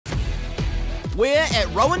We're at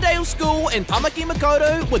Rowandale School in Tamaki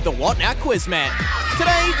Makaurau with the What Now quiz mat.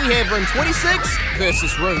 Today we have room 26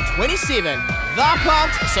 versus room 27. They're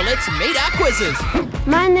pumped, so let's meet our quizzes.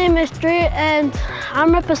 My name is Drew and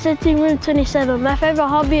I'm representing room 27. My favourite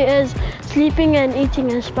hobby is sleeping and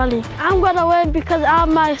eating and spelling. I'm going to win because I have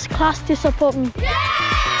my class to support me.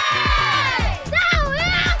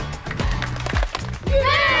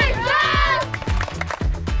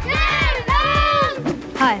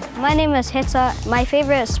 Hi, my name is Heta. My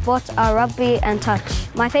favourite sports are rugby and touch.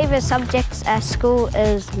 My favourite subjects at school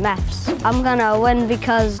is maths. I'm gonna win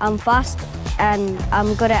because I'm fast and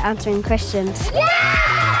I'm good at answering questions.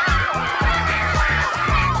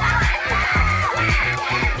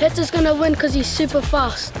 Heta's gonna win because he's super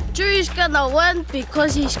fast. Drew's gonna win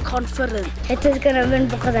because he's confident. Heta's gonna win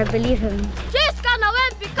because I believe him. Drew's gonna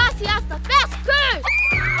win because he has the best crew.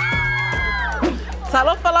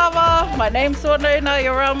 Talofa lava, my name's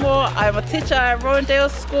Rowandale School. I'm a teacher at Rowandale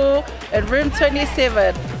School in room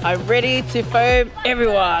 27. I'm ready to foam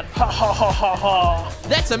everyone. Ha ha ha ha ha.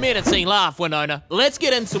 That's a menacing laugh, Winona. Let's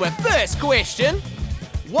get into our first question.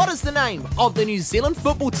 What is the name of the New Zealand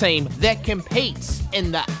football team that competes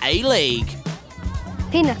in the A-League?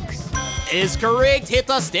 Phoenix. Is correct.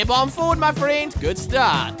 Heta, step on forward, my friend. Good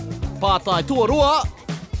start. Pātai tuarua.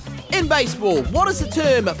 In baseball, what is the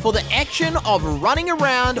term for the action of running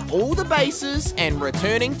around all the bases and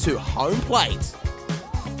returning to home plate?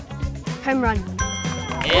 Home run.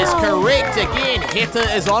 Is correct again.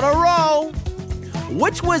 Heta is on a roll.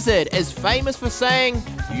 Which wizard is famous for saying,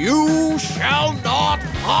 "You shall not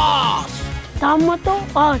pass"? Tamato?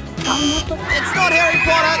 Oh, Tamato. It's not Harry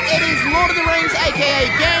Potter, it is Lord of the Rings, aka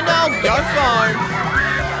Gandalf. Go phone.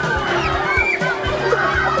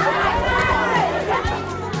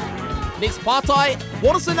 Next, Pātai,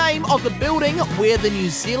 what is the name of the building where the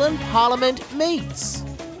New Zealand Parliament meets?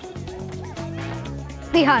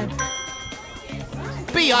 Beehive.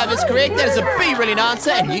 Beehive is correct. That is a brilliant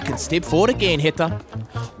answer, and you can step forward again, Heta.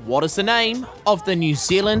 What is the name of the New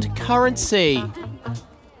Zealand currency?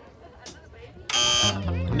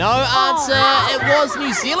 No answer. It was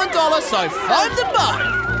New Zealand dollar, so foam them both.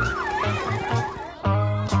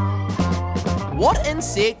 What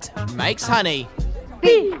insect makes honey?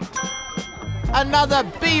 Bee. Another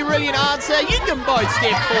brilliant answer. You can both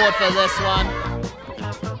step forward for this one.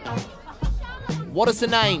 What is the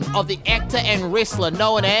name of the actor and wrestler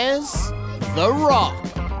known as The Rock?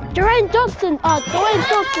 Dwayne Johnson. Oh, Dwayne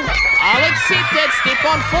Johnson. I'll accept that. Step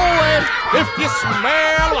on forward. If you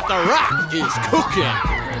smell what The Rock is cooking.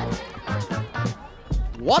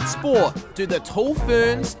 What sport do the Tall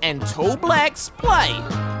Ferns and Tall Blacks play?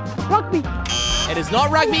 Rugby. It is not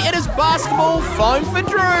rugby, it is basketball. Phone for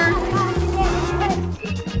Drew.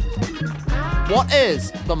 What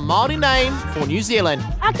is the Māori name for New Zealand?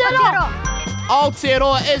 Aotearoa.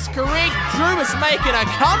 Aotearoa is correct. Drew is making a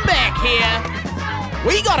comeback here.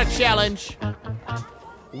 We got a challenge.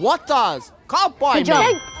 What does Kaupai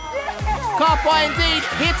mean? Kaupai indeed.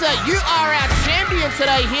 Heta, you are our champion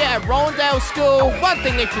today here at Rowandale School. One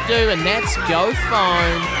thing left to do, and that's go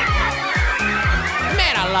foam.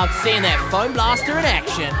 Man, I love seeing that foam blaster in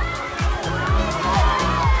action.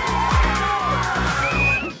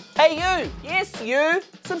 Hey you, yes you,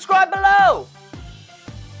 subscribe below.